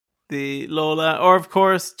the Lola, or of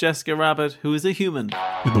course Jessica Rabbit, who is a human.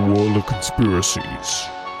 In the world of conspiracies,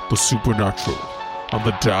 the supernatural, and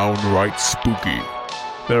the downright spooky,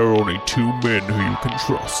 there are only two men who you can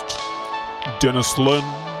trust. Dennis Lynn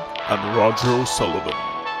and Roger O'Sullivan.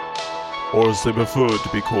 Or as they prefer to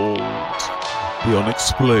be called, the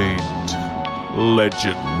Unexplained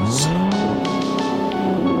Legends.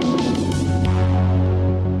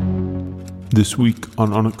 This week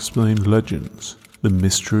on Unexplained Legends, the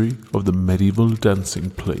mystery of the medieval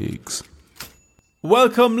dancing plagues.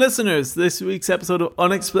 Welcome, listeners, to this week's episode of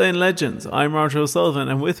Unexplained Legends. I'm Roger O'Sullivan,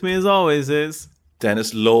 and with me as always is...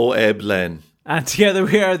 Dennis Loeb Len. And together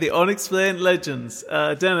we are the Unexplained Legends.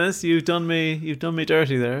 Dennis, you've done me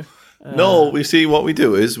dirty there. No, we see what we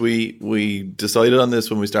do is we decided on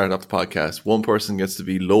this when we started off the podcast. One person gets to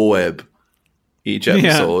be Loeb each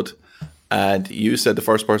episode. Yeah. And you said the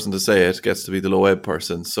first person to say it gets to be the Loeb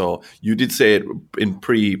person. So you did say it in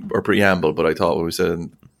preamble, but I thought when we said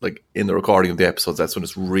in the recording of the episodes, that's when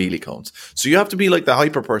it really counts. So you have to be like the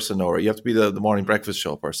hyper person, Nora. You have to be the morning breakfast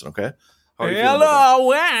show person, okay?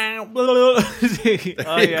 Hello.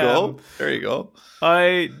 There you go.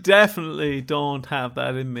 I definitely don't have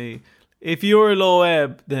that in me. If you're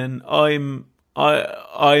Loeb, then I'm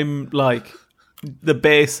like the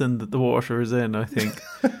basin that the water is in, I think.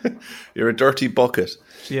 You're a dirty bucket.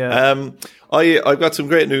 Yeah. I've got some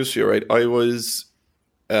great news for you, right? I was,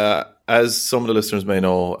 as some of the listeners may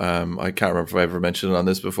know, I can't remember if I ever mentioned it on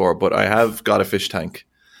this before, but I have got a fish tank.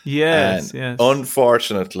 Yes.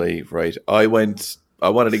 Unfortunately, right, I wanted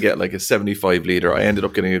to get like a 75 litre. I ended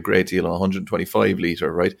up getting a great deal on 125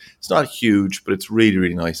 litre, right? It's not huge, but it's really,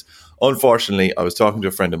 really nice. Unfortunately, I was talking to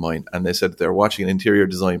a friend of mine and they said that they're watching an interior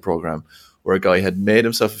design program where a guy had made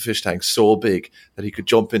himself a fish tank so big that he could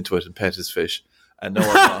jump into it and pet his fish. And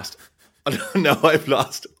now I've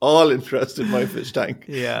lost all interest in my fish tank.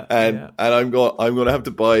 And I'm going to have to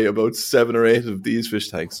buy about 7 or 8 of these fish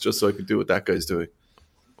tanks just so I can do what that guy's doing.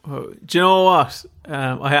 Do you know what?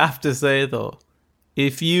 I have to say though,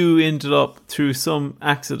 if you ended up through some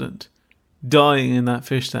accident dying in that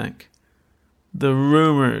fish tank, the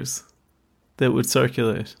rumours that would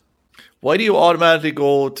circulate. Why do you automatically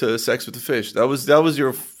go to sex with the fish? That was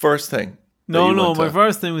your first thing. No. My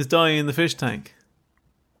first thing was dying in the fish tank.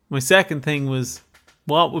 My second thing was,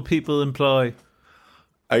 what would people imply?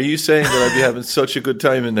 Are you saying that I'd be having such a good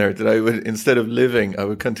time in there that I would, instead of living, I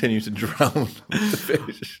would continue to drown the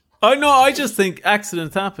fish? I just think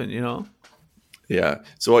accidents happen, you know? Yeah.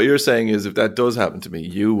 So what you're saying is if that does happen to me,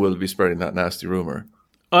 you will be spreading that nasty rumour.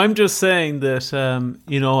 I'm just saying that, I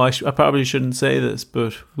probably shouldn't say this,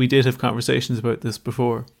 but we did have conversations about this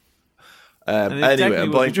before. Anyway,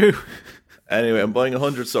 I'm buying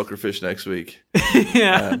 100 sucker fish next week.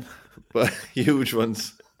 Yeah. But huge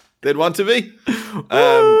ones. They'd want to be.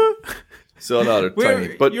 So not a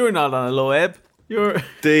tiny. But you're not on a Loeb.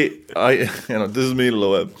 This is me,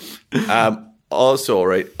 Loeb. Also,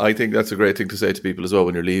 right, I think that's a great thing to say to people as well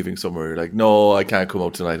when you're leaving somewhere. You're like, no, I can't come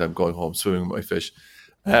out tonight. I'm going home swimming with my fish.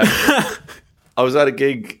 I was at a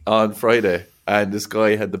gig on Friday and this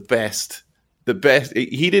guy had the best.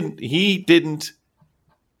 He didn't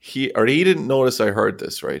notice I heard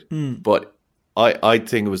this, right? But I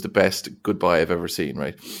think it was the best goodbye I've ever seen,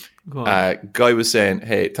 right? Guy was saying,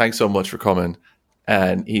 hey, thanks so much for coming.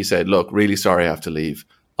 And he said, look, really sorry I have to leave.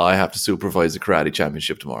 I have to supervise the karate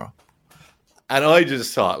championship tomorrow. And I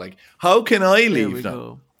just thought, like, how can I leave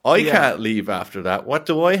now? I can't leave after that. What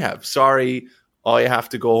do I have? Sorry, I have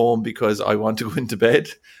to go home because I want to go into bed.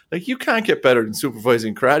 Like, you can't get better than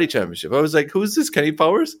supervising karate championship. I was like, who's this? Kenny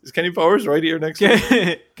Powers? Is Kenny Powers right here next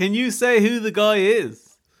week? Can you say who the guy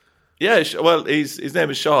is? Yeah, well, his name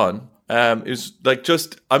is Sean. This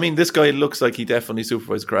guy looks like he definitely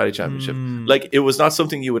supervised karate championship. Like, it was not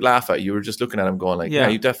something you would laugh at. You were just looking at him going like, yeah,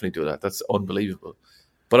 you definitely do that. That's unbelievable.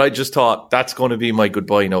 But I just thought that's going to be my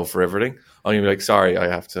goodbye now for everything. I'm going to be like, sorry, I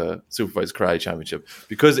have to supervise karate championship.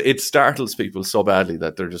 Because it startles people so badly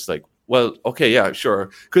that they're just like, well, okay, yeah, sure.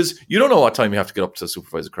 Because you don't know what time you have to get up to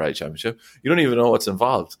supervise a karate championship. You don't even know what's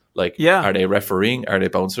involved. Like, are they refereeing? Are they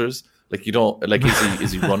bouncers? Like, you don't, like,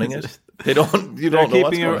 is he running it? You don't know what's going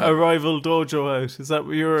on. Keeping a rival dojo out. Is that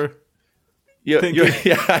what you're... You're like,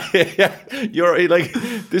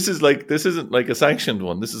 this isn't like a sanctioned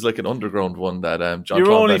one. This is like an underground one that John.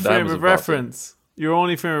 Your only frame of reference,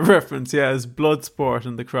 is Bloodsport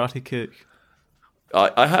and the Karate Kick.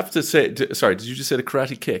 I have to say, sorry, did you just say the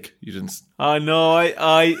Karate Kick? You didn't. No,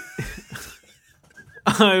 I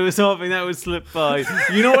was hoping that would slip by.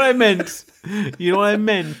 You know what I meant.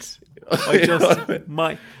 I just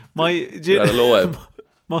my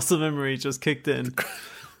muscle memory just kicked in.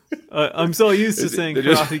 I'm so used to saying they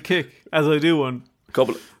just- karate kick as I do one.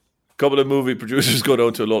 Couple of movie producers go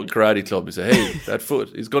down to a local karate club and say, "Hey, that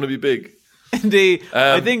foot is going to be big."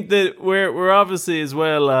 I think that we're obviously as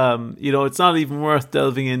well. It's not even worth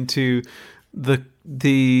delving into the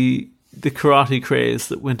karate craze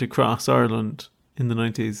that went across Ireland in the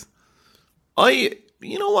 90s.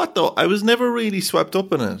 You know what though? I was never really swept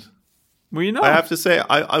up in it. Were you not? I have to say,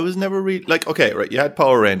 I was never really like. Okay, right. You had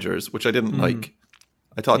Power Rangers, which I didn't like.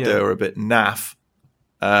 I thought they were a bit naff,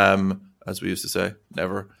 as we used to say,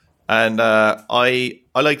 never. And I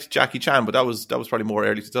liked Jackie Chan, but that was probably more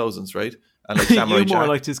early 2000s, right? And like Samurai you more Jack.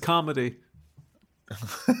 liked his comedy.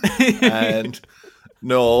 And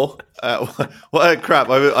no, what crap!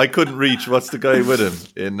 I couldn't reach. What's the guy with him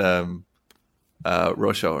in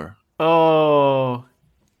Rush Hour? Oh,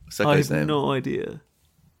 What's that I guy's have name? no idea.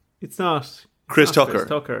 It's not Chris Tucker. Chris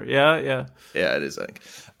Tucker, yeah. Yeah, it is, I think.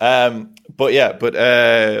 But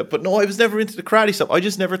no, I was never into the karate stuff. I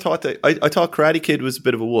just never thought that. I thought Karate Kid was a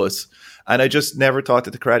bit of a wuss, and I just never thought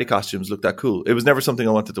that the karate costumes looked that cool. It was never something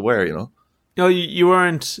I wanted to wear, you know. No, you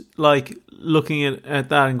weren't like looking at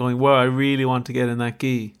that and going, "Wow, I really want to get in that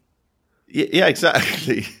gi." Yeah,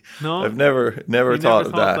 exactly. No, I've never thought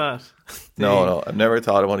of that. No, I've never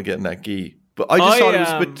thought I want to get in that gi. But I just thought it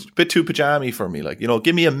was a bit too pajama for me. Like, you know,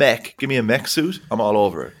 give me a mech suit. I'm all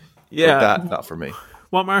over it. Yeah, but that not for me.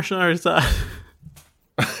 What martial art is that?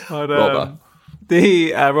 Robot.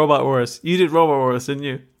 The Robot Wars. You did Robot Wars, didn't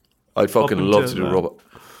you? I'd fucking love to do robot.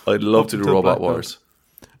 I'd love to do Robot Wars.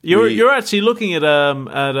 You're actually looking at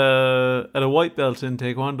a white belt in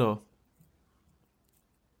Taekwondo.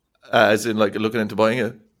 As in, like, looking into buying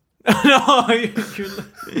it. No,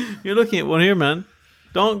 you're looking at one here, man.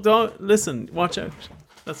 Don't listen. Watch out.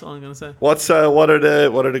 That's all I'm gonna say. What are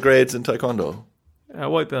the grades in Taekwondo?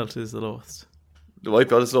 White belt is the lowest. The white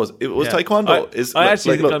belt is lowest. It was Taekwondo. I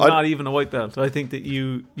actually think I'm not even a white belt. I think that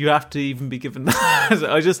you have to even be given that.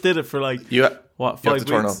 I just did it for like 5 weeks.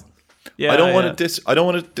 Turn up. Yeah, I don't want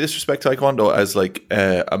to disrespect Taekwondo as like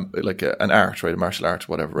an art, right? A martial art,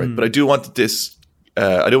 whatever, right? But I do want to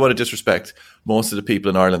I don't want to disrespect most of the people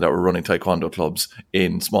in Ireland that were running Taekwondo clubs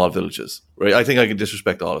in small villages, right? I think I can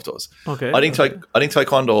disrespect all of those. Okay. I think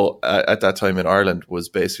Taekwondo at that time in Ireland was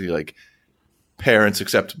basically like parents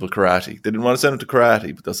acceptable karate. They didn't want to send them to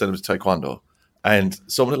karate, but they'll send them to Taekwondo. And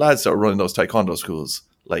some of the lads that were running those Taekwondo schools,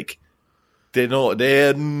 like they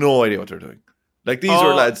had no idea what they're doing. Like these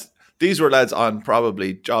were lads on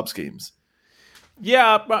probably job schemes.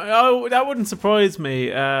 Yeah, but that wouldn't surprise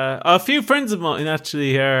me. A few friends of mine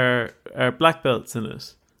actually are black belts in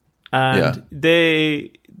it, and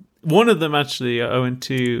one of them I went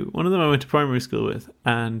to primary school with,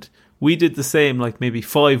 and we did the same, like maybe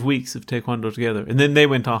 5 weeks of Taekwondo together, and then they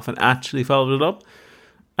went off and actually followed it up,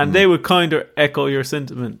 and they would kind of echo your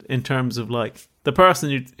sentiment in terms of like the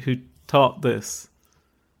person who taught this.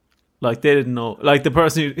 Like they didn't know, like the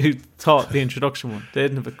person who taught the introduction one, they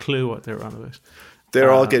didn't have a clue what they were on about. They're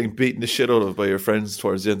all getting beaten the shit out of by your friends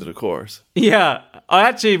towards the end of the course. Yeah, I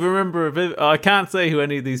actually remember I can't say who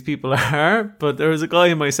any of these people are, but there was a guy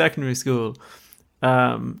in my secondary school.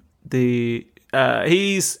 It's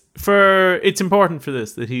important for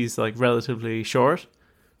this that he's like relatively short,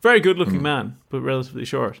 very good looking man, but relatively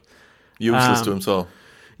short. Useless to himself.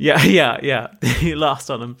 Yeah. He lost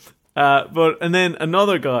on him. And then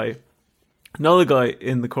another guy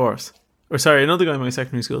in the course, another guy in my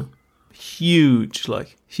secondary school. Huge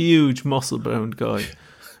muscle bound guy.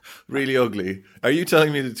 Really ugly. Are you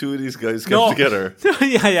telling me the two of these guys come together?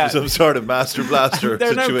 Yeah. For some sort of master blaster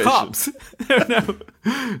they're situation? Now cops.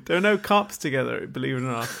 They're now cops together, believe it or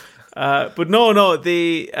not. But no,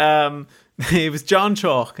 it was John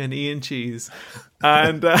Chalk and Ian Cheese.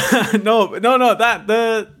 And the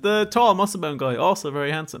tall muscle bound guy, also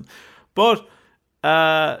very handsome. But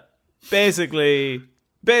basically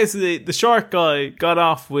the short guy got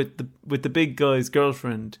off with the big guy's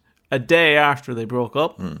girlfriend a day after they broke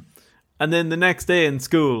up, and then the next day in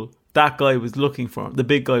school, that guy was looking for him. The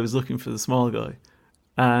big guy was looking for the small guy,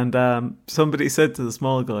 and somebody said to the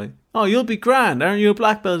small guy, "Oh, you'll be grand, aren't you a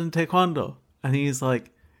black belt in Taekwondo?" And he's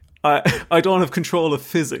like, "I don't have control of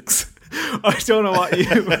physics. I don't know what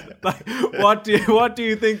you like. What do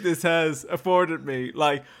you think this has afforded me?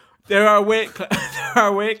 Like, there are weight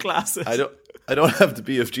classes. I don't have the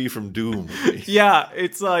BFG from Doom. Yeah,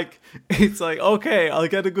 it's like okay, I'll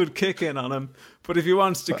get a good kick in on him, but if he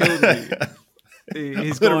wants to kill me,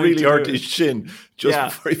 he's going to really hurt his shin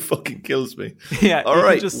just before he fucking kills me. Yeah. All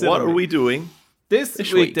right. What are we doing this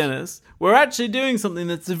week, Dennis? We're actually doing something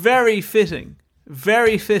that's very fitting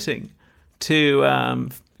to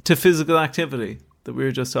physical activity that we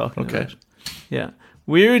were just talking about. Yeah,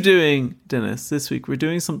 We're doing, Dennis, this week, we're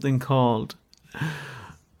doing something called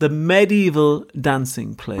the Medieval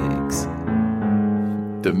Dancing Plagues.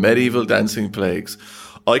 The Medieval Dancing Plagues.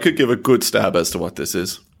 I could give a good stab as to what this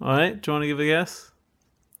is. All right, do you want to give a guess?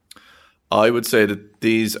 I would say that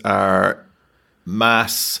these are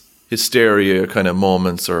mass hysteria kind of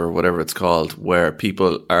moments, or whatever it's called, where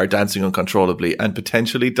people are dancing uncontrollably and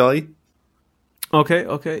potentially die. Okay.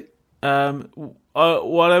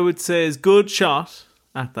 What I would say is good shot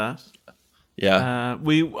at that. Yeah.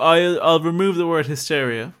 I'll remove the word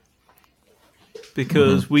hysteria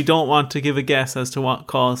because we don't want to give a guess as to what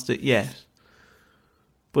caused it yet.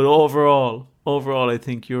 But overall, I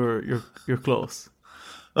think you're close.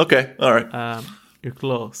 Okay. All right. You're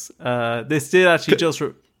close. This did actually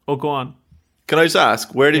go on. Can I just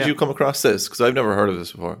ask, where did you come across this? Because I've never heard of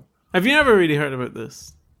this before. Have you never really heard about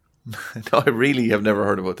this? No, I really have never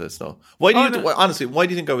heard about this. No. Honestly, why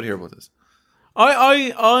do you think I would hear about this?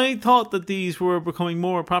 I thought that these were becoming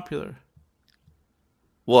more popular.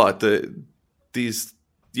 What these?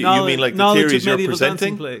 You mean like the theories you're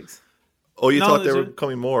presenting? Oh, you thought they were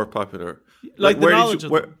becoming more popular. Like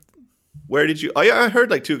where did you? I heard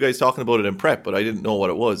like two guys talking about it in prep, but I didn't know what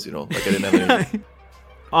it was. You know, like I didn't have any.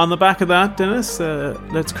 On the back of that, Dennis,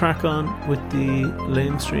 let's crack on with the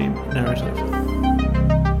lamestream narrative.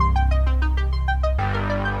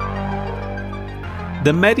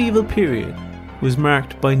 The medieval period was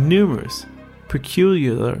marked by numerous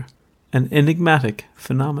peculiar and enigmatic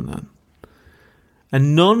phenomenon,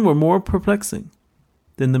 and none were more perplexing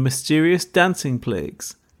than the mysterious dancing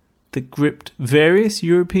plagues that gripped various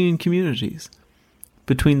European communities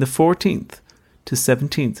between the 14th to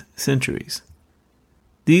 17th centuries.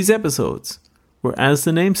 These episodes were, as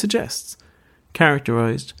the name suggests,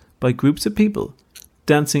 characterized by groups of people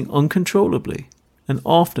dancing uncontrollably and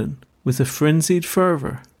often with a frenzied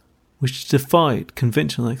fervor which defied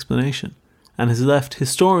conventional explanation and has left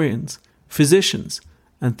historians, physicians,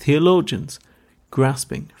 and theologians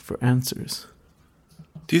grasping for answers.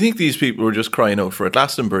 Do you think these people were just crying out for a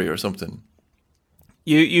Glastonbury or something?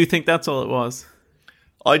 You think that's all it was?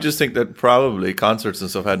 I just think that probably concerts and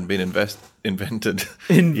stuff hadn't been invented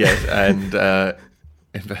yet, and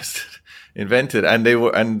invented, and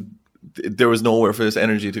there was nowhere for this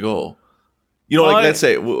energy to go. You know, like let's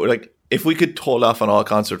say, like if we could hold off on all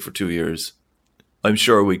concert for 2 years, I'm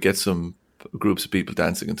sure we'd get some groups of people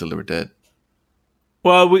dancing until they were dead.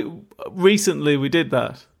 Well, recently we did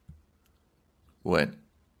that. When?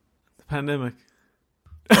 The pandemic.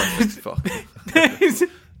 Fuck.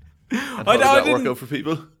 How did that work out for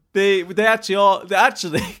people? They actually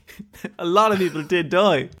a lot of people did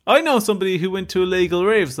die. I know somebody who went to illegal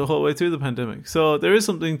raves the whole way through the pandemic. So there is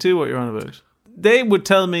something to what you're on about. They would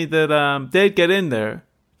tell me that they'd get in there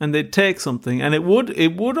and they'd take something, and it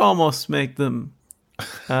would almost make them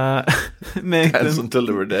dance until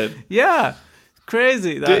they were dead. Yeah,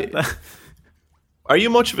 crazy. Are you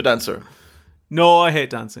much of a dancer? No, I hate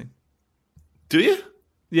dancing. Do you?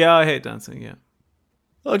 Yeah, I hate dancing. Yeah.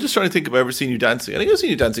 I'm just trying to think if I've ever seen you dancing. I think I've seen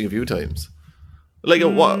you dancing a few times. Like,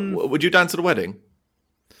 what would you dance at a wedding?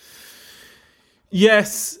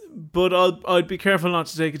 Yes, but I'd be careful not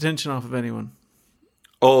to take attention off of anyone.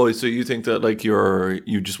 Oh, so you think that like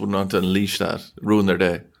you just wouldn't want to unleash that, ruin their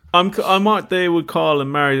day? I'm what they would call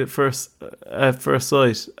in Married at First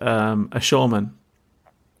Sight, a showman.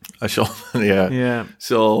 A showman, yeah. Yeah.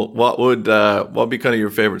 So what would be kind of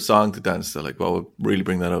your favorite song to dance to? Like, what would really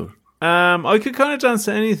bring that out? I could kind of dance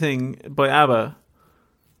to anything by ABBA.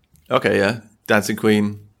 Okay, yeah. Dancing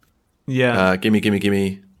Queen. Yeah. Gimme, Gimme,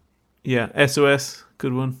 Gimme. Yeah. SOS,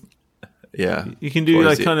 good one. Yeah. You can do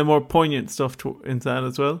like kind of more poignant stuff into that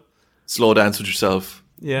as well. Slow Dance with Yourself.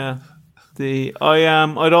 Yeah.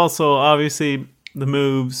 I'd also, obviously, the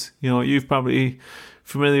Moves, you know, you've probably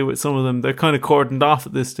familiar with some of them. They're kind of cordoned off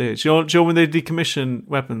at this stage. You know when they decommission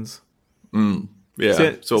weapons?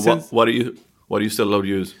 Yeah. What are you still allowed to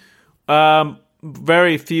use?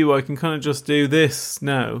 Very few. I can kind of just do this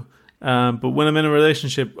now. But when I'm in a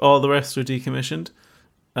relationship, all the rest are decommissioned.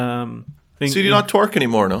 So you do not twerk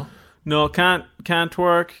anymore, no? No, can't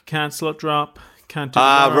twerk, can't slut drop, can't do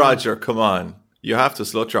Roger, come on. You have to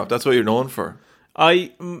slut drop. That's what you're known for.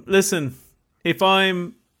 Listen, if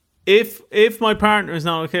my partner is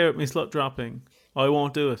not okay with me slut dropping, I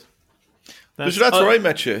won't do it. That's where I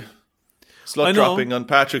met you. Slut dropping on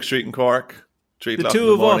Patrick Street in Cork. The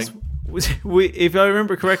two of us, if I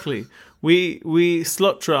remember correctly, we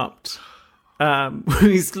slut dropped. We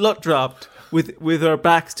slut dropped with our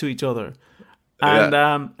backs to each other,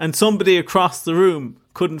 and somebody across the room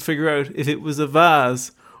couldn't figure out if it was a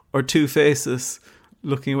vase or two faces.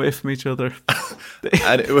 looking away from each other.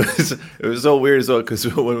 And it was so weird as well, because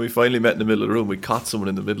when we finally met in the middle of the room, we caught someone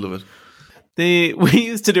in the middle of it. We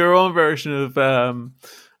used to do our own version of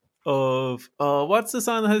what's the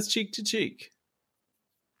song that has Cheek to Cheek?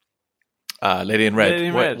 Lady in Red. Lady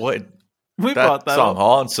in Red. What? We That brought that song up.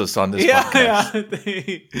 haunts us on this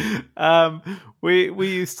podcast. Yeah. We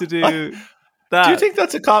used to do that. Do you think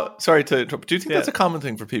that's sorry to interrupt? Do you think Yeah. that's a common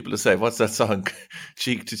thing for people to say? What's that song?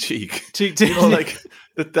 Cheek to cheek. Cheek to You know, like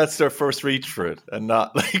that's their first reach for it, and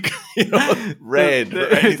not like red. or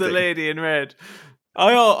There's anything. a lady in red.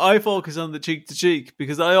 I focus on the cheek to cheek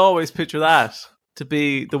because I always picture that to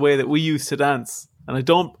be the way that we used to dance, and I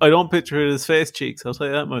don't picture it as face cheeks. I'll tell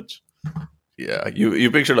you that much. Yeah,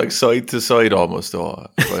 you picture like side to side almost, though,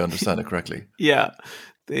 if I understand it correctly. Yeah,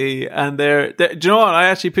 they're do you know what? I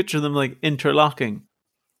actually picture them like interlocking.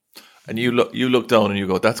 And you look down and you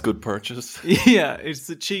go, "That's good purchase." Yeah, it's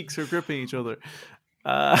the cheeks are gripping each other.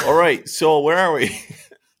 All right, so where are we?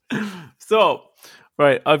 So,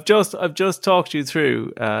 right, I've just talked you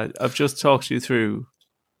through. I've just talked you through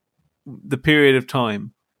the period of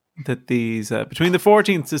time that these between the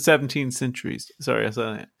 14th to 17th centuries. Sorry, I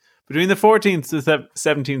said that. Between the 14th to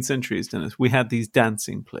 17th centuries, Dennis, we had these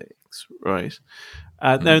dancing plagues, right?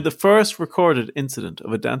 Now, the first recorded incident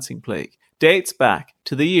of a dancing plague dates back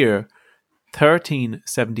to the year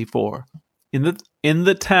 1374 in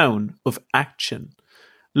the town of Aachen,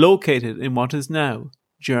 located in what is now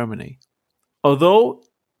Germany. Although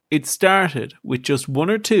it started with just one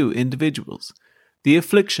or two individuals, the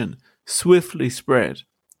affliction swiftly spread,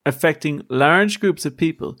 affecting large groups of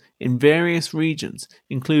people in various regions,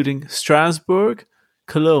 including Strasbourg,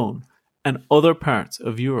 Cologne, and other parts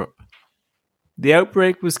of Europe. The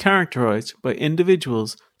outbreak was characterized by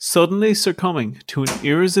individuals suddenly succumbing to an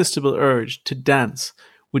irresistible urge to dance,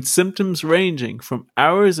 with symptoms ranging from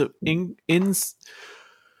hours of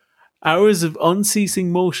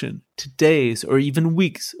unceasing motion to days or even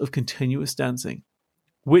weeks of continuous dancing.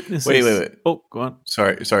 Witnesses. Wait. Oh, go on.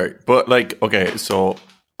 Sorry. But like, okay, so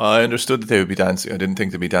I understood that they would be dancing. I didn't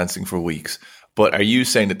think they'd be dancing for weeks. But are you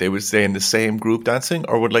saying that they would stay in the same group dancing,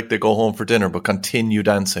 or would like they go home for dinner but continue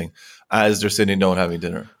dancing as they're sitting down having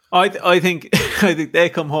dinner? I think they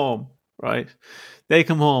come home, right? They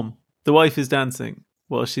come home. The wife is dancing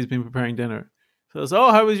while she's been preparing dinner. So it's,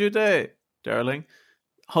 oh, how was your day, darling?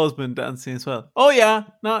 Husband dancing as well. Oh yeah,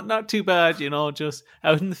 not too bad, just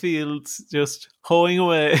out in the fields, just hoeing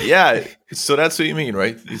away. Yeah, so that's what you mean,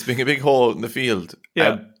 right? He's making a big hole in the field,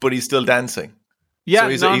 Yeah. but he's still dancing. Yeah, so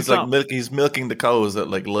he's like non-stop. he's milking the cows at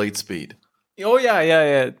like light speed. Oh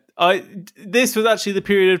yeah. This was actually the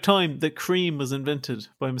period of time that cream was invented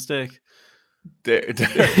by mistake.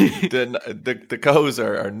 The cows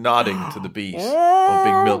are nodding to the beat of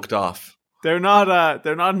being milked off. They're not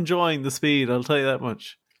enjoying the speed. I'll tell you that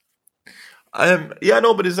much.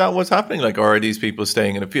 But is that what's happening? Like, or are these people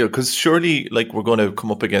staying in a field? Because surely, like, we're going to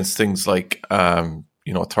come up against things like,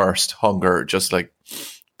 thirst, hunger, just like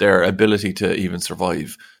their ability to even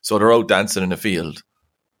survive. So they're out dancing in a field.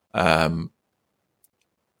 How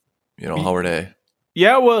are they?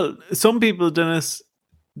 Yeah, well, some people, Dennis,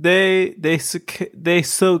 they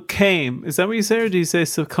succumb. Is that what you say, or do you say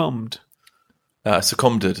succumbed?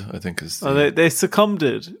 Succumbed, I think is. They succumbed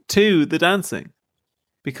to the dancing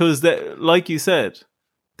because, like you said,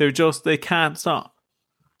 they can't stop.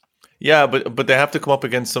 Yeah, but they have to come up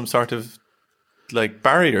against some sort of like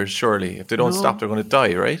barriers. Surely, if they don't stop, they're going to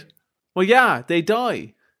die, right? Well, yeah, they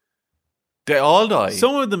die. They all die.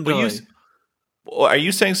 Some of them die. Are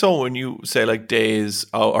you saying so when you say like days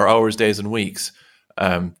or hours, days, and weeks?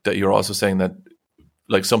 That you're also saying that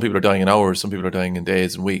like some people are dying in hours, some people are dying in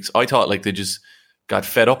days and weeks. I thought like they just got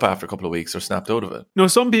fed up after a couple of weeks or snapped out of it. No,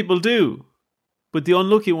 some people do, but the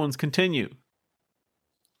unlucky ones continue.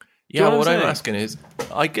 Yeah, what what I'm I'm saying? asking is,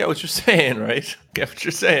 I get what you're saying, right? I get what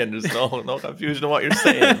you're saying. There's no confusion in what you're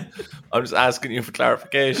saying. I'm just asking you for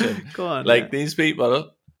clarification. Go on. Like yeah. these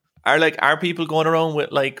people are people going around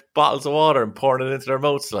with like bottles of water and pouring it into their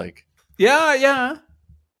mouths, like? Yeah.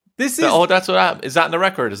 This is That's what happened. Is that in the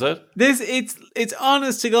record? Is it? it's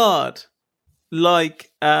honest to God,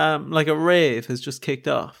 like a rave has just kicked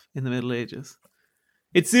off in the Middle Ages.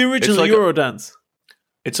 It's the original like Eurodance.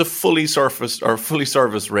 It's a fully serviced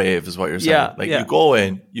rave, is what you're saying. Yeah. You go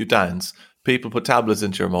in, you dance, people put tablets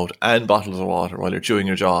into your mouth and bottles of water while you're chewing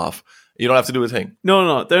your jaw off. You don't have to do a thing.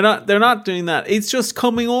 No, they're not doing that. It's just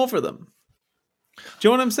coming over them. Do you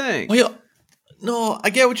know what I'm saying? Well, yeah. No, I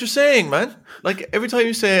get what you're saying, man. Like every time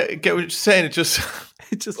you say I get what you're saying, it just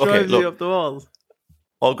It just Okay, drives look. you up the walls.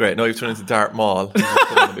 oh great. Now you've turned into Dart Mall. You just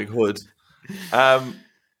put on a big hood.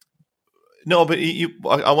 No, but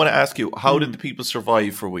I want to ask you, how did the people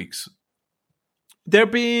survive for weeks? They're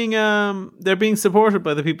being supported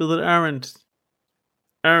by the people that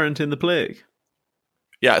aren't in the plague.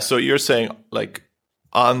 Yeah, so you're saying, like,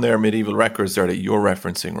 on their medieval records there that you're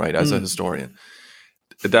referencing, right, as a historian,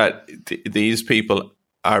 that these people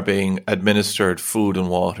are being administered food and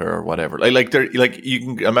water or whatever. Like they're like, you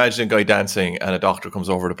can imagine a guy dancing and a doctor comes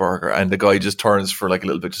over the burger and the guy just turns for like a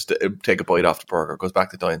little bit just to take a bite off the burger, goes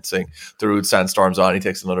back to dancing. The rude sandstorm's on, he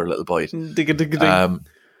takes another little bite.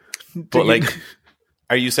 But like,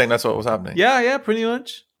 are you saying that's what was happening? Yeah, pretty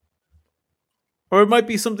much. Or it might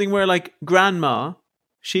be something where like grandma,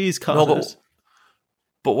 she's caught it.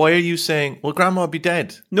 But why are you saying, well, grandma would be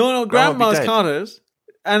dead? No, grandma's caught it.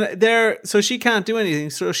 And so she can't do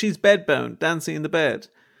anything. So she's bedbound, dancing in the bed.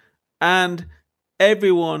 And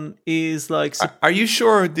everyone is like... Are you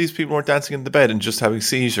sure these people weren't dancing in the bed and just having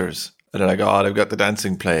seizures? And they're like, oh, I've got the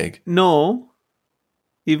dancing plague. No.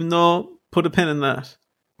 Even though, put a pin in that.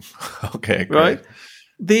 Okay, great. Right?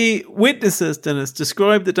 The witnesses, Dennis,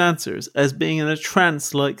 describe the dancers as being in a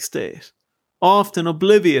trance-like state, often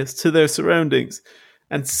oblivious to their surroundings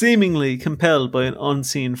and seemingly compelled by an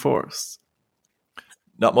unseen force.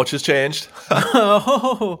 Not much has changed.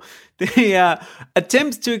 The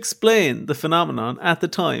attempts to explain the phenomenon at the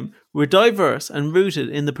time were diverse and rooted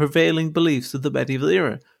in the prevailing beliefs of the medieval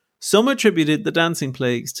era. Some attributed the dancing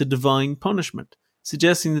plagues to divine punishment,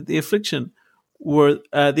 suggesting that the afflicted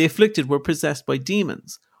were possessed by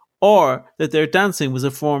demons, or that their dancing was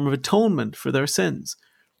a form of atonement for their sins.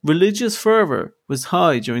 Religious fervor was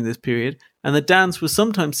high during this period, and the dance was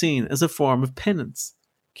sometimes seen as a form of penance.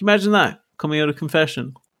 Can you imagine that? Coming out of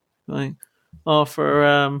confession, like, oh,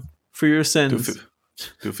 for your sins.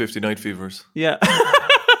 Do 50 night fevers. Yeah.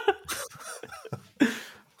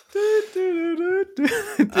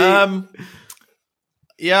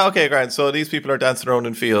 Yeah, okay, Grant. So these people are dancing around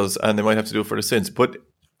in fields and they might have to do it for the sins. But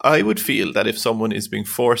I would feel that if someone is being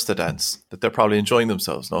forced to dance, that they're probably enjoying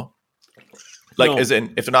themselves, no? Like, no. As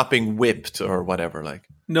in, if they're not being whipped or whatever, like.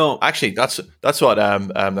 No. Actually, that's what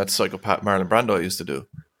that psychopath Marlon Brando used to do.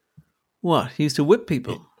 What? He used to whip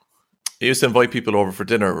people? He used to invite people over for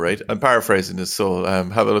dinner, right? I'm paraphrasing this, so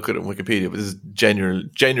have a look at it on Wikipedia, but this is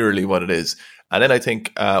generally what it is. And then I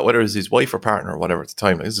think, whether it was his wife or partner or whatever at the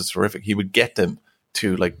time, like, this is horrific, he would get them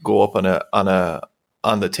to like go up on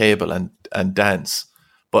the table and dance.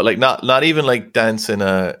 But like not even like dance in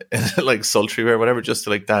a like sultry way or whatever, just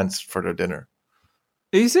to like dance for their dinner.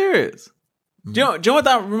 Are you serious? Mm-hmm. Do you know what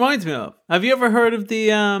that reminds me of? Have you ever heard of the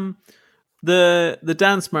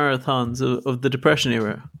dance marathons of the Depression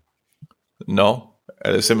era? No.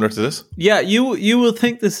 Are they similar to this? Yeah, you will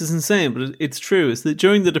think this is insane, but it's true. It's that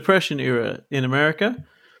during the Depression era in America,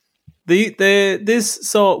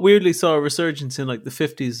 this weirdly saw a resurgence in like the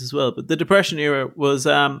 50s as well. But the Depression era was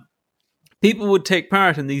people would take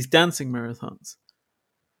part in these dancing marathons,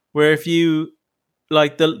 where if you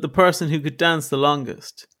like the person who could dance the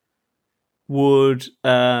longest would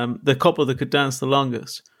the couple that could dance the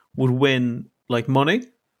longest would win like money.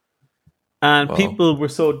 And wow. People were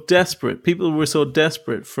so desperate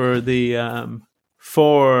for the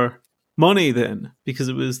for money then, because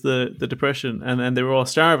it was the Depression and they were all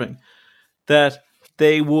starving, that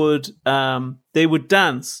they would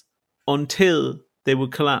dance until they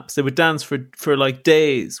would collapse. They would dance for like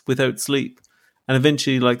days without sleep, and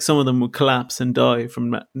eventually like some of them would collapse and die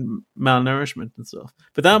from malnourishment and stuff.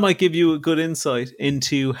 But that might give you a good insight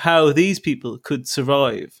into how these people could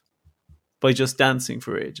survive by just dancing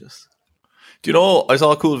for ages. Do you know, I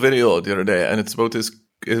saw a cool video the other day, and it's about this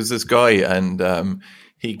guy, and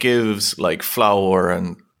he gives like flour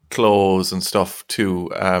and clothes and stuff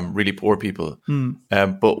to really poor people.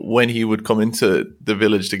 But when he would come into the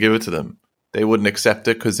village to give it to them, they wouldn't accept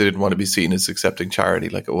it because they didn't want to be seen as accepting charity.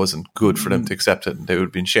 Like, it wasn't good for them to accept it, and they would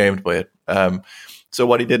have been shamed by it. So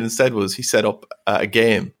what he did instead was he set up a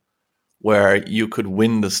game where you could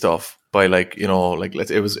win the stuff by like, you know, like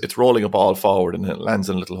it's rolling a ball forward and it lands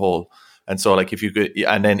in a little hole. And so, like, if you could,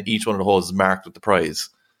 and then each one of the holes is marked with the prize,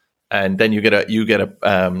 and then you get a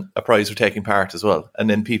prize for taking part as well. And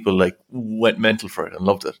then people like went mental for it and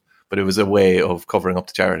loved it. But it was a way of covering up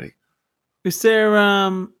the charity. Is there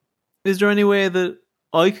any way that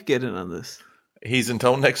I could get in on this? He's in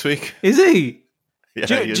town next week. Is he? Yeah,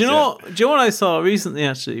 do you know what I saw recently?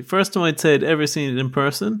 Actually, first time I'd say I'd ever seen it in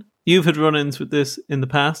person. You've had run-ins with this in the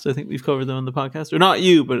past. I think we've covered them on the podcast, or not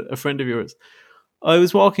you, but a friend of yours. I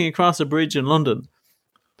was walking across a bridge in London,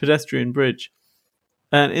 pedestrian bridge,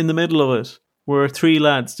 and in the middle of it were three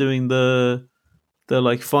lads doing the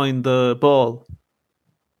like find the ball.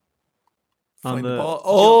 Find the ball.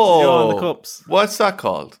 Oh, on the cups. What's that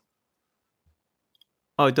called?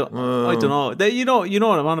 I don't know. You know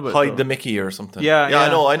what I'm on about. Hide though. the Mickey or something. Yeah. I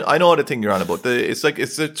know. I know the thing you're on about. It's a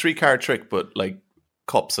 3-card trick, but like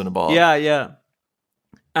cups and a ball. Yeah.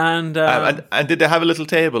 And did they have a little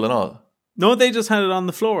table and all? no, they just had it on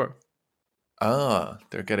the floor. They're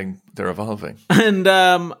evolving. And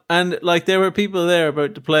like there were people there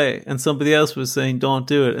about to play, and somebody else was saying don't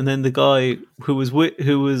do it, and then the guy who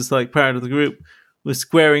was like part of the group was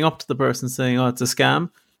squaring up to the person saying, "Oh, it's a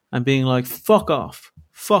scam," and being like, "Fuck off."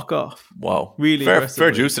 Wow, Really fair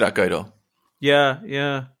aggressively. juice to that guy though.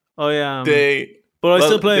 Yeah. Oh yeah. But I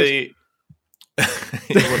still play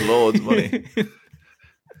He won loads of money.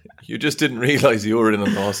 You just didn't realize you were in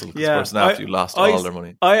an hustle. Yeah, person after you lost all their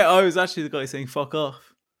money. I was actually the guy saying "fuck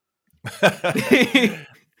off." What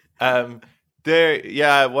happened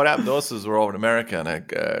to us is we're over in America, and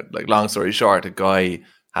like long story short, a guy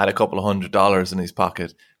had a couple of $100 in his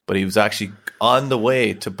pocket, but he was actually on the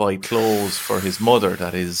way to buy clothes for his mother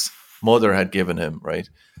that his mother had given him, right?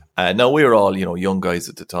 Now we were all, young guys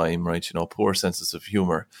at the time, right? Poor senses of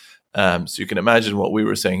humor. So you can imagine what we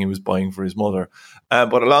were saying he was buying for his mother.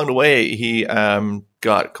 But along the way, he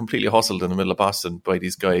got completely hustled in the middle of Boston by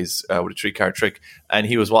these guys with a 3-card trick, and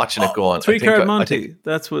he was watching it going. 3-card Monty.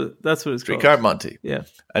 That's what it's called. 3-card Monty. Yeah.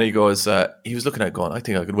 And he goes, he was looking at it going, I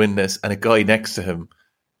think I could win this. And a guy next to him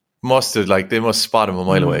they must spot him a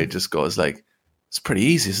mile away. Just goes like, it's pretty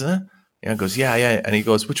easy, isn't it? And he goes, yeah. And he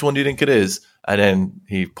goes, which one do you think it is? And then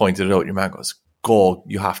he pointed it out. And your man goes, go,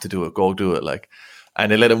 you have to do it. Go do it. Like,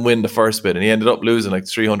 and they let him win the first bit, and he ended up losing like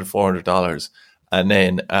 $300, $400. And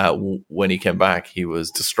then when he came back, he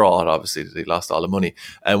was distraught, obviously, that he lost all the money.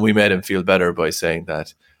 And we made him feel better by saying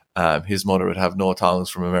that his mother would have no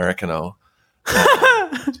tongs from America now.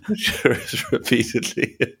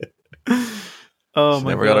 Repeatedly. Oh she my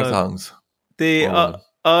never god! got her tongs.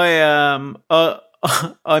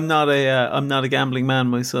 I'm not a gambling man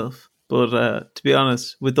myself, but to be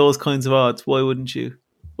honest, with those kinds of odds, why wouldn't you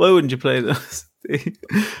play this?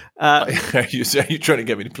 Are you trying to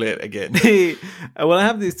get me to play it again? Well, I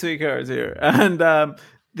have these 3 cards here, and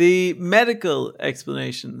the medical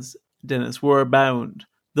explanations, Dennis, were abound,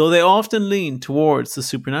 though they often lean towards the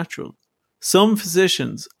supernatural. Some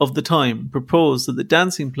physicians of the time proposed that the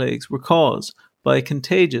dancing plagues were caused by a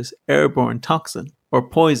contagious airborne toxin or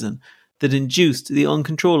poison that induced the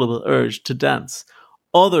uncontrollable urge to dance.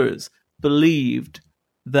 Others believed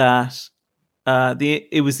that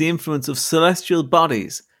it was the influence of celestial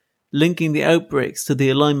bodies linking the outbreaks to the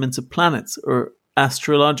alignments of planets or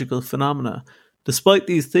astrological phenomena. Despite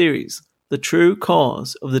these theories, the true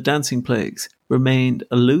cause of the dancing plagues remained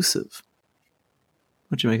elusive.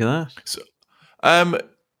 What do you make of that?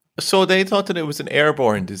 So they thought that it was an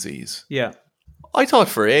airborne disease. Yeah. I thought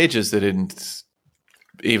for ages they didn't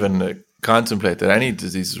even contemplate that any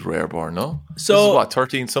diseases were airborne, no? So, this is what,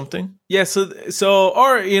 13 something? Yeah, so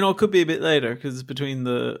or it could be a bit later because it's between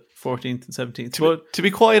the 14th and 17th. To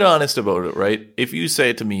be quite honest about it, right? If you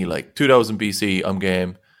say to me like 2000 BC, I'm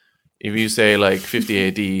game. If you say like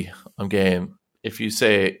 50 AD, I'm game. If you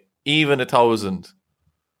say even 1000,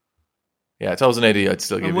 1000 AD, I'd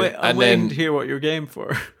still give you. I'm waiting to hear what you're game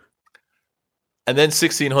for. And then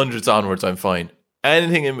 1600s onwards, I'm fine.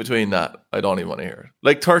 Anything in between that, I don't even want to hear.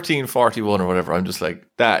 Like 1341 or whatever, I'm just like,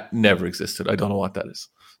 that never existed. I don't know what that is.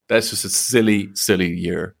 That's just a silly, silly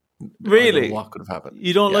year. Really? What could have happened?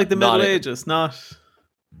 You don't like the Middle Ages, not?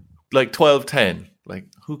 Like 1210. Like,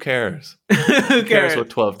 who cares? Who cares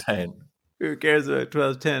about 1210? Who cares about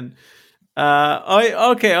 1210?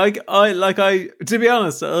 To be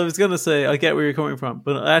honest, I was going to say, I get where you're coming from,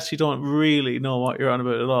 but I actually don't really know what you're on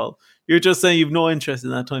about at all. You're just saying you've no interest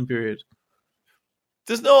in that time period.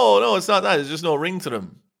 There's no, it's not that. There's just no ring to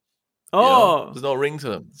them. Oh. There's no ring to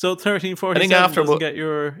them. So 1347 doesn't get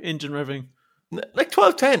your engine revving. Like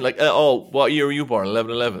 1210, like, what year were you born?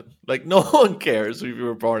 1111. Like, no one cares if you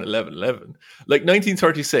were born 1111. Like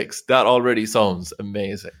 1936, that already sounds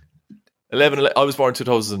amazing. 11, I was born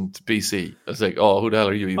 2000 BC. I was like, who the hell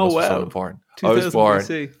are you? You must be so important. I was born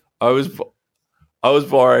BC. I was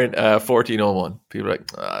born 1401. People are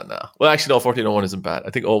like, no. Well, actually, no, 1401 isn't bad. I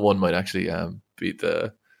think 01 might actually be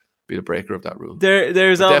the breaker of that rule.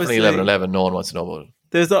 There's definitely 1111. No one wants to know about it.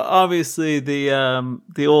 There's obviously the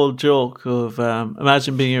old joke of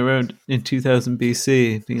imagine being around in 2000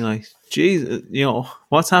 BC, being like, Jesus,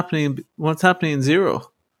 what's happening in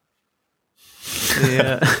zero?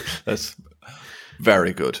 Yeah, that's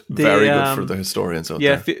very good. Very good for the historians out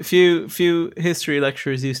there. Yeah, few history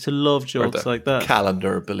lecturers used to love jokes like that.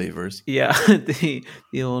 Calendar believers. Yeah, the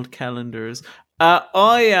old calendars.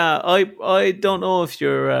 I don't know if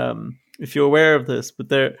you're aware of this, but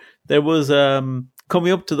there was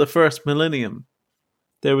coming up to the first millennium,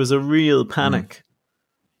 there was a real panic.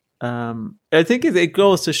 I think it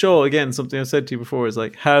goes to show, again, something I said to you before, is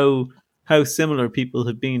like how similar people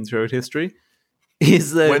have been throughout history.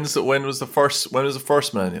 Is that when was the first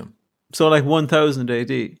millennium? So like 1000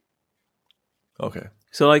 AD. Okay.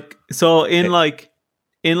 So in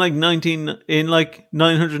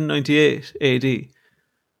 998 AD,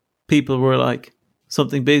 people were like,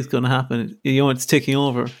 something big's going to happen. It's ticking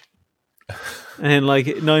over. And like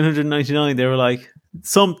 999, they were like,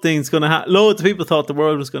 something's going to happen. Loads of people thought the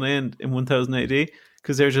world was going to end in 1000 AD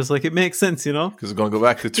because they're just like, it makes sense, Because it's going to go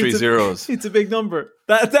back to three zeros. It's a big number.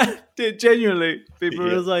 That did genuinely. People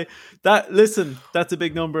were like, that. Listen, that's a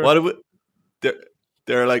big number. What do we?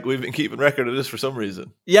 They're like, we've been keeping record of this for some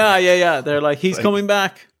reason. Yeah. They're like, he's coming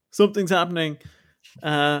back. Something's happening.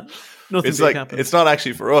 Nothing big happened. It's not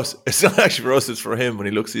actually for us. It's not actually for us. It's for him. When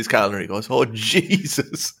he looks at his calendar, he goes, "Oh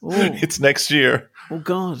Jesus, it's next year." Oh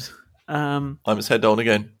God. I'm his head down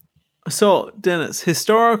again. So, Dennis,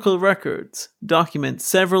 historical records document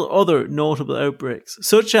several other notable outbreaks,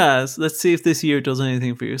 such as, let's see if this year does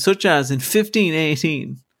anything for you, such as in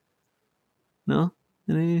 1518. No?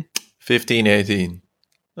 1518.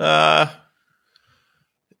 Nah,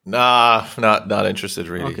 not interested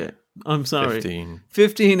really. Okay, I'm sorry. 1518,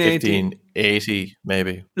 1580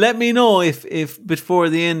 maybe. Let me know if before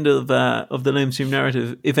the end of the limestream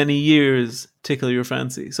narrative, if any years tickle your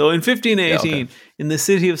fancy. So in 1518, in the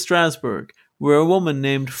city of Strasbourg, where a woman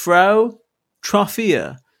named Frau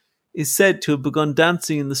Trophia is said to have begun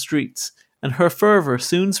dancing in the streets, and her fervour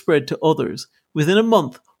soon spread to others. Within a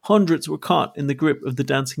month, hundreds were caught in the grip of the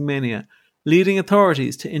dancing mania, leading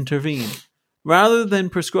authorities to intervene. Rather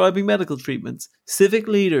than prescribing medical treatments, civic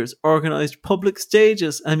leaders organised public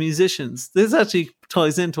stages and musicians. This actually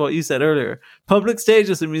ties into what you said earlier. Public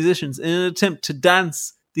stages and musicians in an attempt to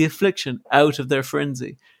dance the affliction out of their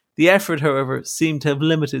frenzy. The effort, however, seemed to have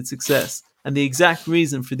limited success, and the exact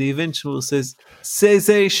reason for the eventual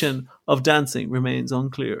cessation of dancing remains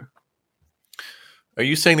unclear. Are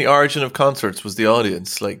you saying the origin of concerts was the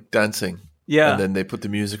audience, like dancing? Yeah. And then they put the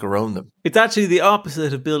music around them? It's actually the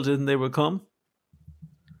opposite of build it and they will come.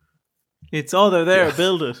 It's, they're there,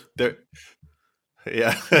 build it.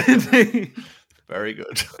 Yeah. Very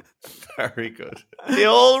good. Very good. The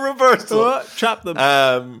whole reversal. Trap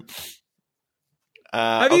them.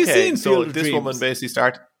 Have you seen so Field of this Dreams? woman basically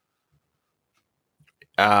started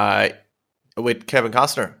with Kevin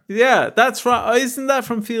Costner. Yeah, that's from. Isn't that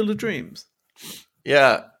from Field of Dreams?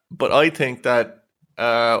 Yeah, but I think that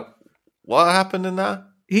what happened in that?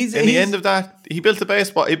 The end of that, he built a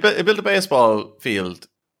baseball. He built a baseball field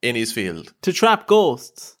in his field to trap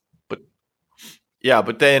ghosts. But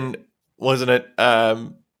then wasn't it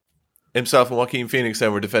himself and Joaquin Phoenix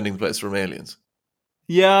then were defending the place from aliens?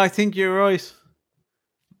 Yeah, I think you're right.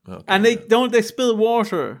 Okay. And they spill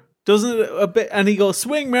water, doesn't it? A bit, and he goes,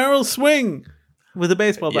 "Swing, Meryl, swing," with a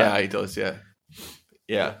baseball bat. Yeah, he does.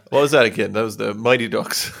 Yeah. What was that again? That was the Mighty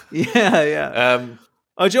Ducks. Yeah. Do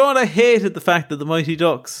you know what? I hated the fact that the Mighty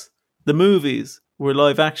Ducks, the movies, were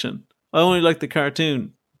live action. I only liked the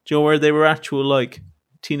cartoon. Do you know where they were actual like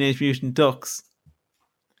Teenage Mutant Ducks?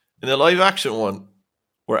 In the live action one,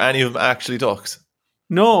 were any of them actually ducks?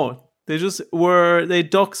 No, they just were. They had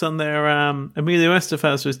ducks on their. Emilio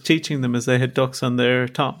Estefan was teaching them as they had ducks on their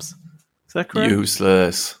tops. Is that correct?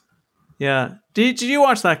 Useless. Yeah. Did you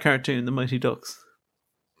watch that cartoon, The Mighty Ducks?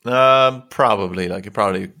 Probably. Like it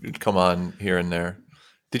probably would come on here and there.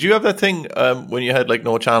 Did you have that thing when you had like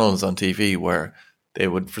no channels on TV where they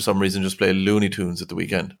would for some reason just play Looney Tunes at the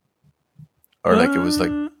weekend, or like it was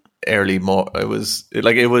like early it was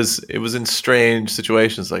in strange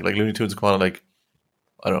situations like Looney Tunes come on at like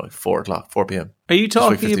I don't know, like 4 p.m. Are you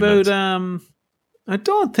talking about minutes. I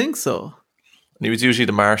don't think so. And it was usually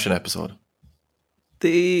the Martian episode.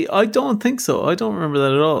 I don't think so. I don't remember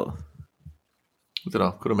that at all. I don't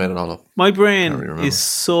know. Could have made it all up. My brain is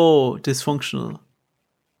so dysfunctional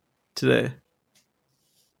today.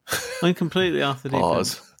 I'm completely off the deep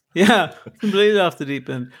end. Yeah, completely off the deep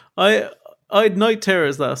end. I had night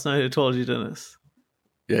terrors last night, I told you, Dennis.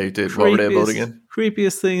 Yeah, you did. What were they about again?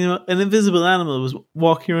 Creepiest thing, an invisible animal was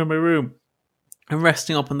walking around my room and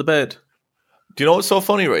resting up on the bed. Do you know what's so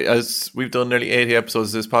funny, right? As we've done nearly 80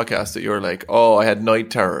 episodes of this podcast that you're like, oh, I had night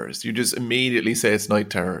terrors. You just immediately say it's night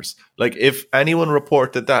terrors. Like if anyone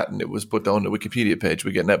reported that and it was put down the Wikipedia page,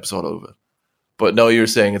 we get an episode of it. But now you're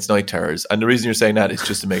saying it's night terrors. And the reason you're saying that is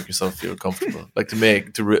just to make yourself feel comfortable. Like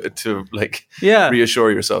to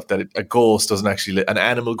reassure yourself that a ghost doesn't actually an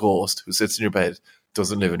animal ghost who sits in your bed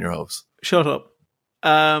doesn't live in your house. Shut up.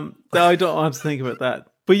 No, I don't want to think about that.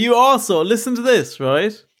 But you also, listen to this,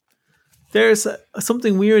 right? There's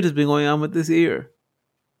something weird has been going on with this ear.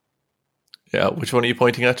 Yeah, which one are you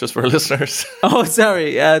pointing at, just for listeners? Oh,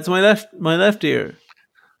 sorry. It's my left ear.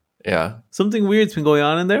 Yeah. Something weird's been going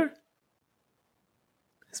on in there.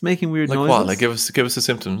 It's making weird Like noises. what? Like give us the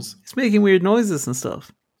symptoms. It's making weird noises and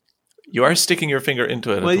stuff. You are sticking your finger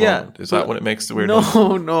into it Well, at the yeah, moment. Is that when it makes the weird No,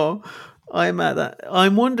 noise? no. I'm at that.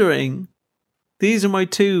 I'm wondering. These are my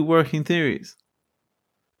two working theories.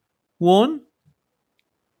 One,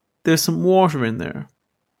 there's some water in there,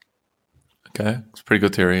 Okay. It's a pretty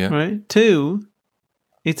good theory, yeah. right? Two,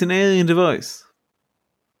 it's an alien device.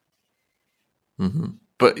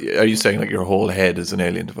 But are you saying like your whole head is an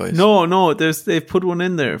alien device? No, they've put one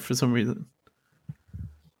in there for some reason.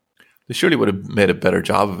 They surely would have made a better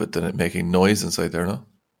job of it than it making noise inside there, no?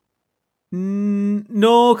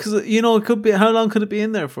 No, because it could be. How long could it be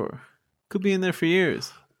in there for? Could be in there for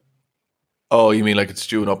years. Oh, you mean like it's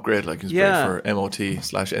due an upgrade, like it's Yeah. for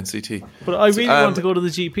MOT/NCT? But I really want to go to the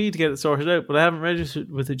GP to get it sorted out, but I haven't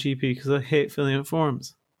registered with the GP because I hate filling out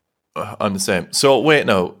forms. I'm the same. So wait,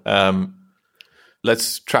 no.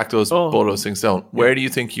 Let's track both of those things down. Where do you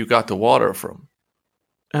think you got the water from?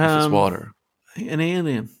 If it's water, An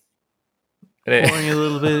alien pouring a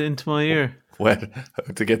little bit into my ear. well,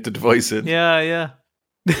 to get the device in. Yeah.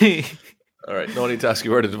 All right, no need to ask you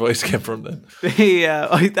where the device came from then.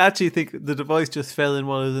 I actually think the device just fell in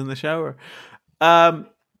while I was in the shower.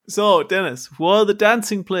 So, Dennis, while the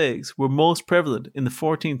dancing plagues were most prevalent in the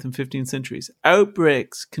 14th and 15th centuries,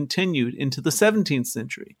 outbreaks continued into the 17th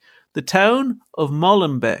century. The town of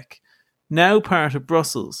Molenbeek, now part of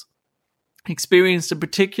Brussels, experienced a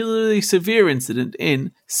particularly severe incident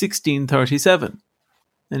in 1637.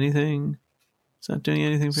 Anything? Is that doing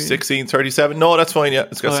anything for you? 1637? No, that's fine, yeah.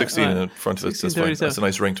 It's got All right, 16 all right. in front of it. That's fine. That's a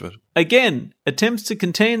nice ring to it. Again, attempts to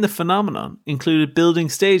contain the phenomenon included building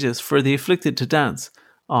stages for the afflicted to dance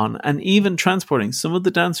on and even transporting some of the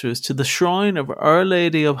dancers to the shrine of Our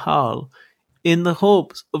Lady of Hall in the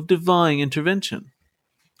hopes of divine intervention.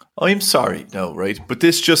 I'm sorry, no, right? But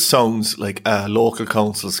this just sounds like a local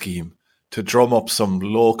council scheme to drum up some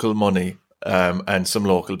local money and some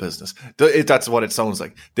local business. That's what it sounds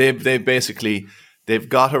like. They've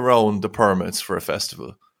got around the permits for a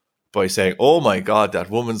festival by saying, "Oh my God, that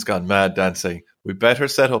woman's gone mad dancing. We better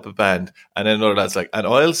set up a band." And then another lad's like, "And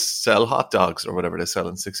I'll sell hot dogs," or whatever they sell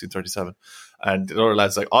in 1637. And another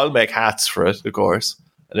lad's like, "I'll make hats for it, of course."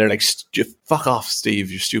 And they're like, "Fuck off,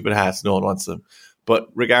 Steve, your stupid hats. No one wants them." But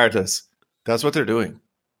regardless, that's what they're doing.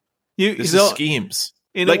 This is schemes.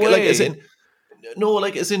 In a way, as in,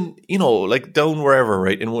 like down wherever,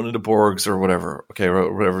 right, in one of the Borgs or whatever, okay,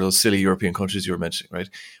 whatever those silly European countries you were mentioning, right?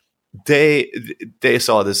 They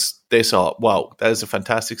saw this, they saw, wow, that is a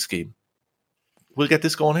fantastic scheme. We'll get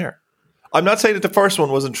this going here. I'm not saying that the first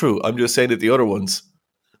one wasn't true. I'm just saying that the other ones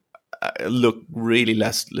look really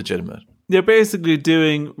less legitimate. They're basically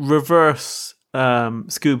doing reverse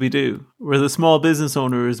Scooby-Doo, where the small business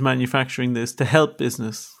owner is manufacturing this to help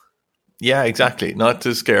business. Yeah, exactly. Not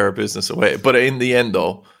to scare business away. But in the end,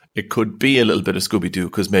 though, it could be a little bit of Scooby-Doo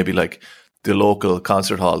because maybe like the local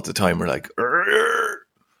concert hall at the time were like, "Arr!"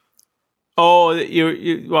 Oh,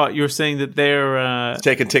 you're saying that they're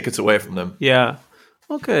taking tickets away from them. Yeah.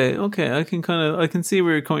 Okay. I can see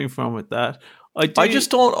where you're coming from with that. I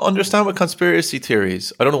just don't understand with conspiracy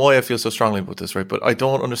theories. I don't know why I feel so strongly about this, right? But I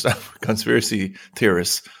don't understand conspiracy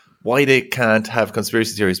theorists why they can't have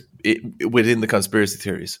conspiracy theories within the conspiracy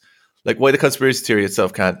theories. Like why the conspiracy theory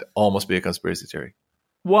itself can't almost be a conspiracy theory.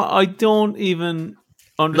 Well, I don't even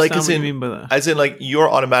understand what you mean by that. As in, like, you're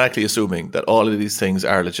automatically assuming that all of these things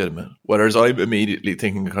are legitimate, whereas I'm immediately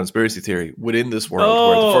thinking a conspiracy theory within this world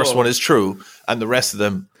where the first one is true and the rest of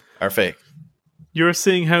them are fake. You're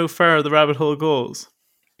seeing how far the rabbit hole goes.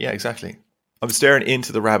 Yeah, exactly. I'm staring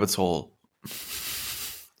into the rabbit's hole.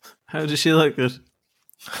 How does she like it?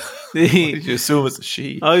 Why did you assume it's a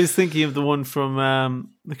she? I was thinking of the one from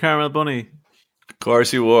the Caramel Bunny. Of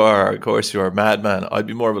course you are. Madman. I'd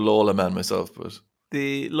be more of a Lola man myself, but...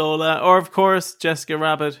 The Lola, or of course, Jessica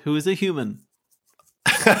Rabbit, who is a human.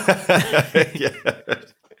 Yeah.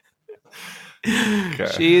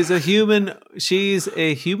 Okay. She is a human. She's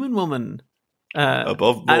a human woman.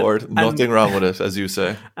 Above board. Nothing wrong with it, as you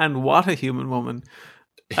say. And what a human woman.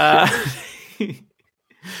 She's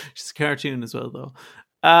a cartoon as well, though.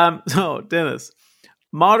 So, Dennis,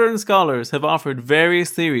 modern scholars have offered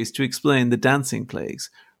various theories to explain the dancing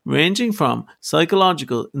plagues, ranging from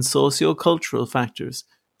psychological and socio-cultural factors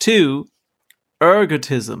to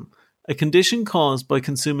ergotism, a condition caused by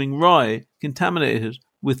consuming rye contaminated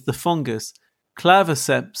with the fungus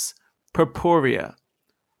Claviceps purpurea.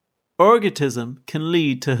 ergotism can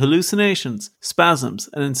lead to hallucinations, spasms,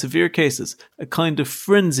 and in severe cases, a kind of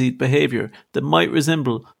frenzied behavior that might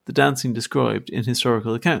resemble the dancing described in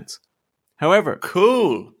historical accounts. However,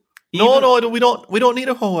 Cool. We don't need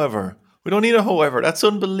a however. We don't need a however. That's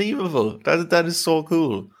unbelievable. That is so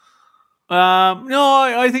cool.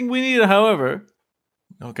 I think we need a however,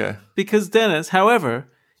 Okay. because Dennis, however,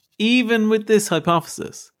 even with this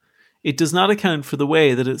hypothesis, it does not account for the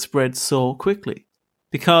way that it spread so quickly,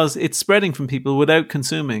 because it's spreading from people without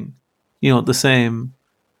consuming, the same,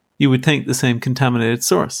 you would think, the same contaminated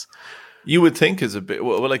source. You would think is a bit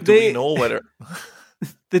do we know whether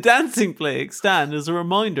The dancing plague stand as a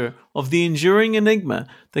reminder of the enduring enigma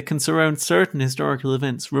that can surround certain historical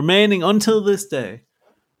events, remaining until this day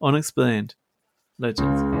unexplained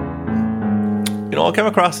legends. I came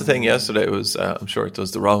across the thing yesterday. It was I'm sure it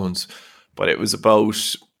does the rounds, but it was about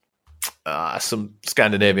some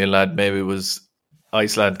Scandinavian lad. Maybe it was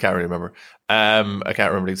Iceland. Can't really remember. I can't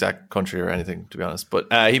remember the exact country or anything, to be honest. But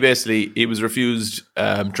he was refused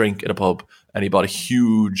drink in a pub, and he bought a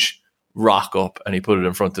huge rock up and he put it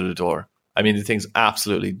in front of the door. I mean, the thing's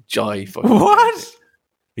absolutely fucking What?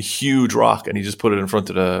 a huge rock, and he just put it in front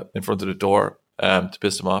of the door to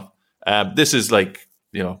piss him off. This is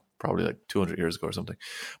probably like 200 years ago or something.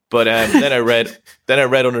 But then I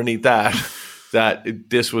read underneath that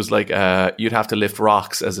this was like you'd have to lift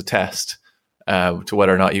rocks as a test to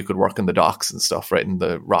whether or not you could work in the docks and stuff, right? And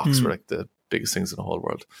the rocks were like the biggest things in the whole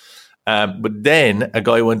world. But then a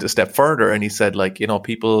guy went a step further and he said,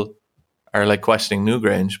 people are like questioning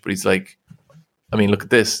Newgrange, but he's like, I mean, look at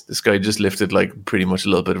this. This guy just lifted like pretty much a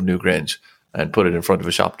little bit of Newgrange and put it in front of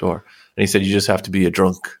a shop door. And he said, you just have to be a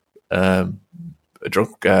drunk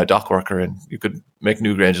dock worker and you could make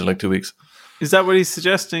Newgrange in like 2 weeks. Is that what he's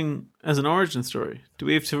suggesting as an origin story? Do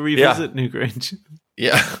we have to revisit Newgrange?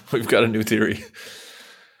 Yeah, we've got a new theory.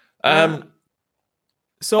 So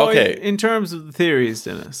okay. in terms of the theories,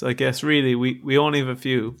 Dennis, I guess really we only have a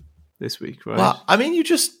few this week, right? Well, I mean, you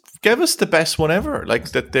just give us the best one ever.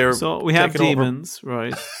 Like that they're so we have taking demons,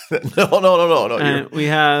 right? No. We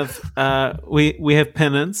have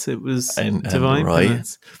penance. It was divine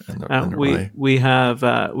penance. We have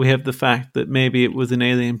the fact that maybe it was an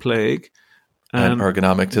alien plague, and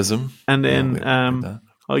ergonomicism, and then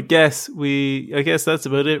I guess that's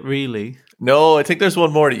about it, really. No, I think there's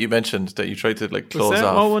one more that you mentioned that you tried to like close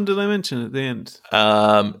off. What one did I mention at the end?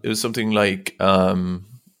 It was something like ergotism.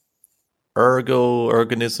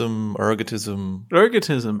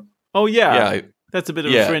 Oh yeah. That's a bit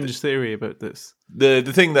of a fringe theory about this. The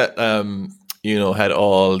thing that had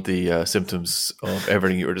all the symptoms of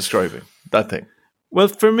everything you were describing. That thing. Well,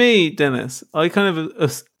 for me, Dennis, I kind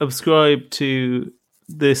of subscribe to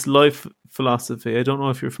this life philosophy. I don't know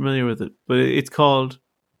if you're familiar with it, but it's called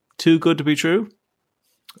 "Too Good to Be True."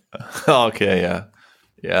 Okay, yeah.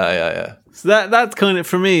 So that's kind of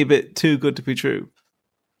for me a bit too good to be true.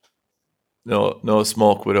 No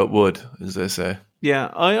smoke without wood, as they say. Yeah,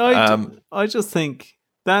 I just think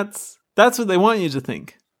that's what they want you to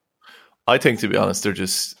think. I think, to be honest,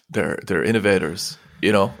 they're innovators.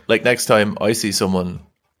 Like next time I see someone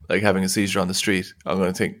like having a seizure on the street, I'm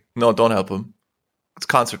going to think, no, don't help him. It's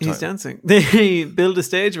concert time. He's dancing. They build a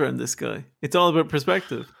stage around this guy. It's all about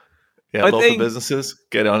perspective. Yeah, local businesses,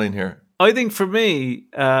 get on in here. I think for me,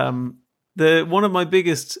 one of my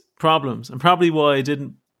biggest problems, and probably why I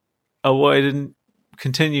didn't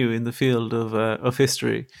continue in the field of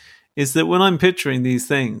history, is that when I'm picturing these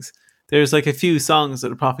things, there's like a few songs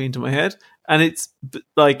that are popping into my head, and it's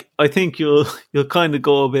like I think you'll kind of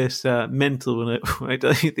go a bit mental when I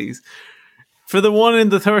tell you these. For the one in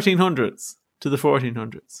the 1300s to the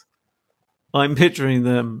 1400s, I'm picturing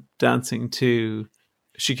them dancing to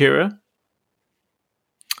Shakira.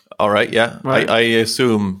 All right, yeah. Right. I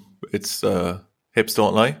assume it's Hips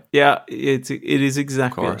Don't Lie. Yeah, it is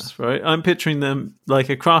exactly that, right? I'm picturing them like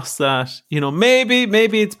across that.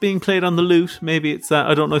 Maybe it's being played on the lute. Maybe it's that.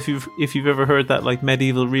 I don't know if you've ever heard that like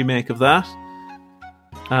medieval remake of that.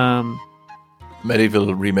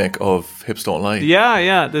 Medieval remake of Hips Don't Lie.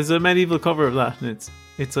 Yeah. There's a medieval cover of that, and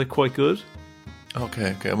it's like quite good.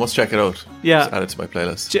 Okay. I must check it out. Yeah, just add it to my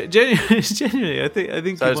playlist. Genuinely, I think add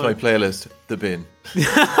it to my playlist. The bin.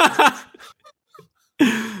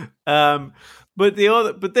 But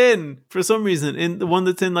then for some reason, in the one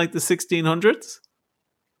that's in like the 1600s,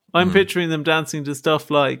 I'm picturing them dancing to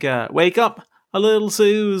stuff like "Wake Up, a Little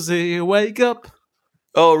Susie, Wake Up."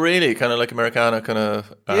 Oh, really? Kind of like Americana, kind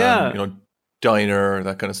of diner,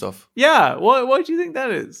 that kind of stuff. Yeah. Why do you think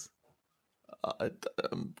that is?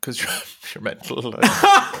 Because you're mental.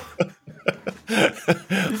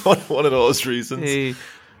 One of those reasons. Hey,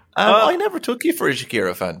 I never took you for a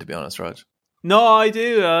Shakira fan, to be honest, Raj. No, I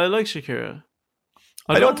do. I like Shakira.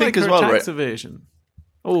 I don't think like her as well, tax right? evasion.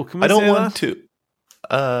 Oh, can we I don't say want that? to.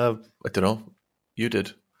 I don't know. You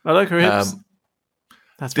did. I like her hips.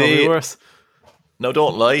 That's probably worse. No,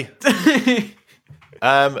 don't lie.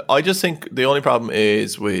 I just think the only problem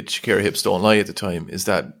is with Shakira hips don't lie at the time is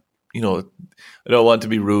that, you know, I don't want to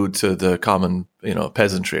be rude to the common, you know,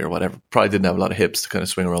 peasantry or whatever. Probably didn't have a lot of hips to kind of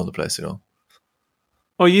swing around the place, you know.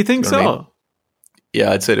 Oh, you think You know so? what I mean?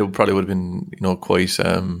 Yeah, I'd say it probably would have been, you know, quite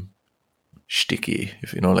sticky,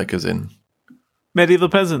 if you know, like as in. Medieval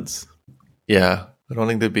peasants. Yeah, I don't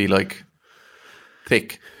think they'd be like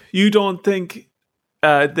thick. You don't think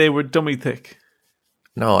they were dummy thick?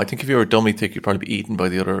 No, I think if you were dummy thick, you'd probably be eaten by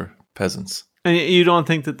the other peasants. And you don't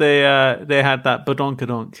think that they had that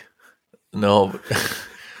badonkadonk? No,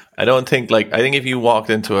 I don't think. Like, I think if you walked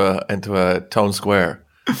into a town square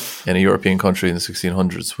in a European country in the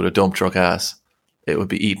 1600s with a dump truck ass, it would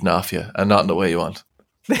be eaten off you, and not in the way you want.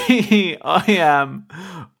 I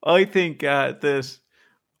think that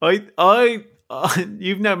I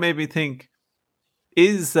you've now made me think.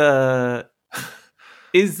 Is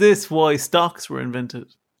this why stocks were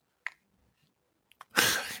invented?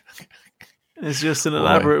 It's just an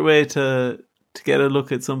elaborate way to get a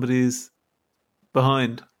look at somebody's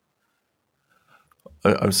behind.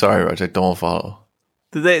 I'm sorry, Raj, I don't follow.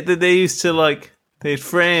 Did they used to like they'd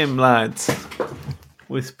frame lads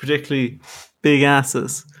with particularly big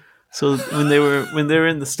asses, so when they were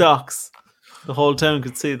in the stocks, the whole town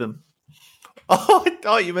could see them. Oh, I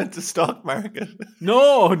thought you meant the stock market.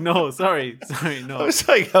 No, sorry, no. I was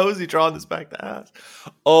like, how is he drawing this back to ass?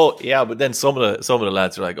 Oh, yeah, but then some of the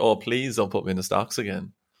lads are like, oh, please don't put me in the stocks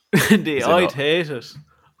again. Indeed, I'd hate it.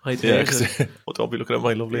 I'd hate it. Oh, don't be looking at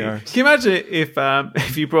my lovely arse. Can you imagine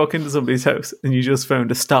if you broke into somebody's house and you just found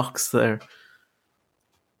the stocks there?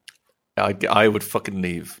 I would fucking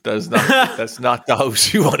leave. That's not the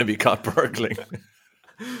house you want to be caught burgling.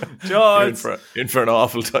 George, in for an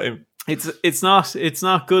awful time. It's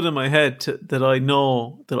not good in my head that I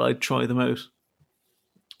know that I'd try them out.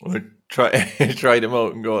 Or try them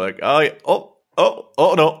out and go like, oh.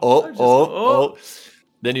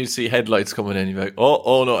 Then you see headlights coming in. You're like,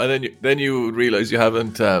 oh no, and then you realize you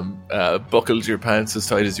haven't buckled your pants as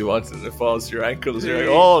tight as you wanted, and it falls to your ankles. You're like,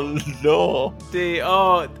 oh no.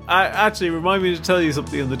 Actually, remind me to tell you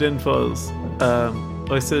something on the Din Files.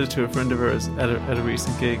 I said it to a friend of hers at a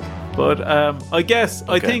recent gig. But I guess,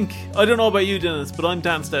 okay. I think, I don't know about you, Dennis, but I'm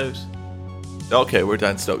danced out. Okay, we're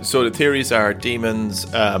danced out. So the theories are demons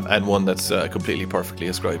and one that's completely perfectly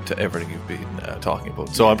ascribed to everything you've been talking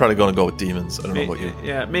about. So I'm probably going to go with demons. I don't know about you.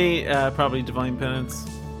 Yeah, me, probably divine penance.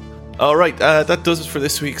 All right, that does it for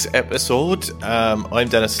this week's episode. I'm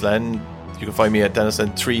Dennis Slen. You can find me at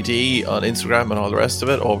DennisLen3D on Instagram and all the rest of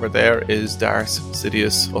it. Over there is Darth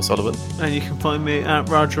Sidious O'Sullivan. And you can find me at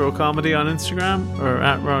Roger O'Comedy on Instagram or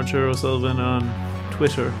at Roger O'Sullivan on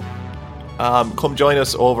Twitter. Come join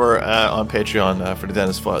us over on Patreon for the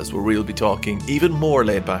Dennis Files, where we'll be talking even more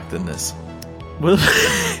laid back than this.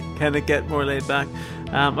 Can it get more laid back?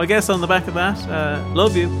 I guess on the back of that,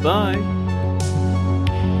 love you. Bye.